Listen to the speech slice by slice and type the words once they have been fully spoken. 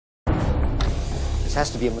This has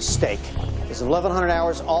to be a mistake. This 1100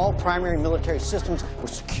 hours, all primary military systems were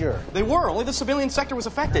secure. They were. Only the civilian sector was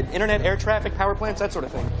affected. Internet, air traffic, power plants, that sort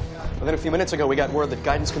of thing. But then a few minutes ago, we got word that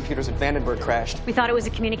guidance computers at Vandenberg crashed. We thought it was a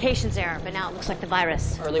communications error, but now it looks like the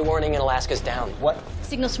virus. Early warning in Alaska's down. What?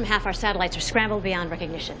 Signals from half our satellites are scrambled beyond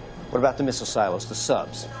recognition. What about the missile silos, the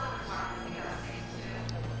subs?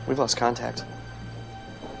 We've lost contact.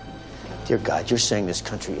 Dear God, you're saying this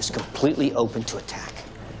country is completely open to attack.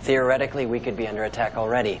 Theoretically, we could be under attack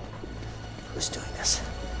already. Who's doing this?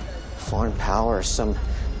 Foreign power or some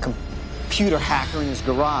computer hacker in his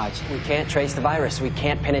garage? We can't trace the virus. We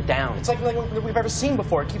can't pin it down. It's like nothing we've ever seen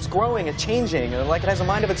before. It keeps growing and changing, like it has a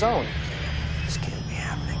mind of its own. This can't be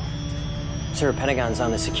happening. Sir, Pentagon's on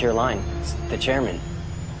the secure line. It's the chairman.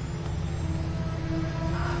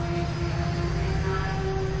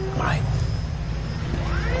 All right.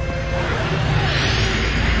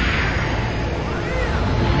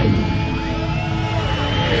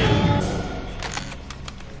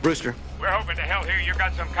 Brewster. We're hoping to hell here you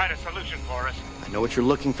got some kind of solution for us. I know what you're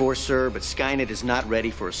looking for, sir, but Skynet is not ready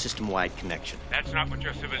for a system-wide connection. That's not what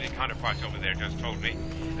your civilian counterparts over there just told me.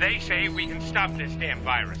 They say we can stop this damn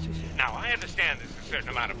virus. Now, I understand there's a certain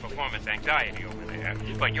amount of performance anxiety over there,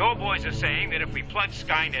 but your boys are saying that if we plug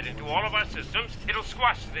Skynet into all of our systems, it'll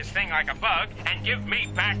squash this thing like a bug and give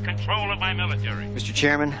me back control of my military. Mr.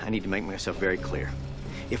 Chairman, I need to make myself very clear.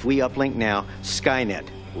 If we uplink now, Skynet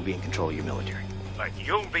will be in control of your military. But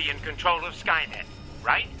you'll be in control of Skynet,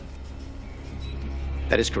 right?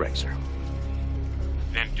 That is correct, sir.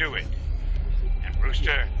 Then do it. And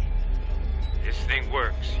Brewster, this thing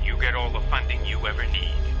works. You get all the funding you ever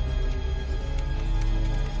need.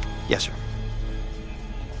 Yes, sir.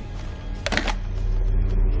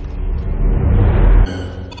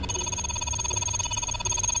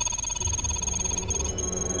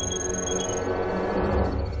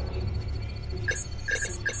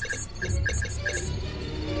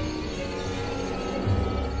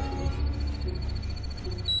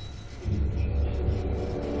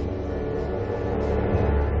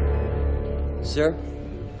 Sir?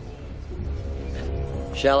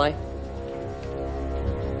 Shall I?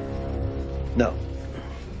 No.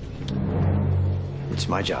 It's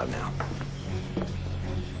my job now.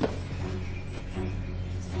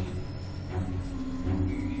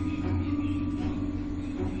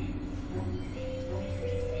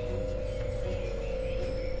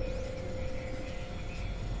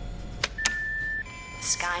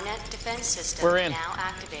 Skynet defense system We're in. now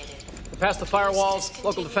activated. We're past the firewalls,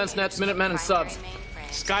 local defense nets, Minutemen, and subs.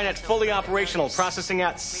 Skynet fully operational, processing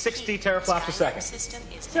at 60 teraflops a second.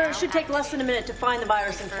 Sir, it should take less than a minute to find the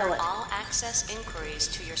virus and kill it. All access inquiries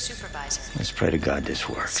to your supervisor. Let's pray to God this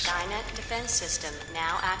works. Skynet defense system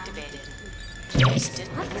now activated.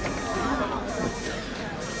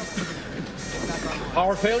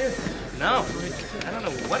 Power failure? No. I don't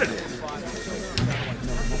know what it is.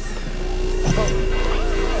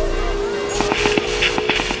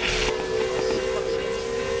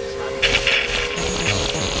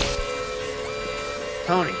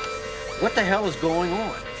 Tony, what the hell is going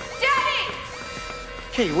on? Daddy!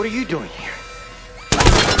 Hey, what are you doing here?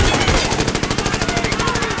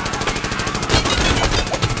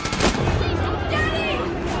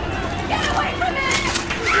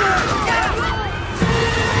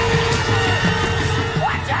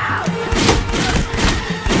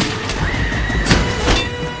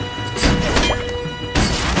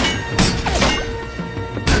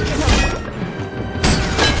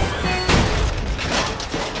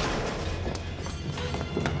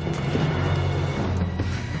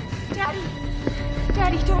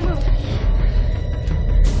 Daddy, don't move.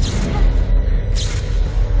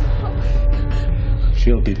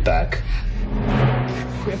 She'll be back.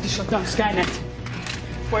 We have to shut down Skynet.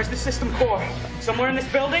 Where's the system core? Somewhere in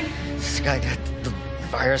this building? Skynet, the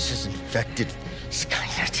virus has infected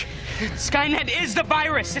Skynet. Skynet is the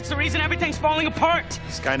virus. It's the reason everything's falling apart.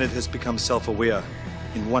 Skynet has become self-aware.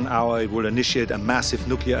 In 1 hour, it will initiate a massive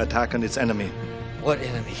nuclear attack on its enemy. What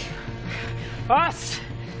enemy? Us.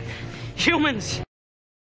 Humans.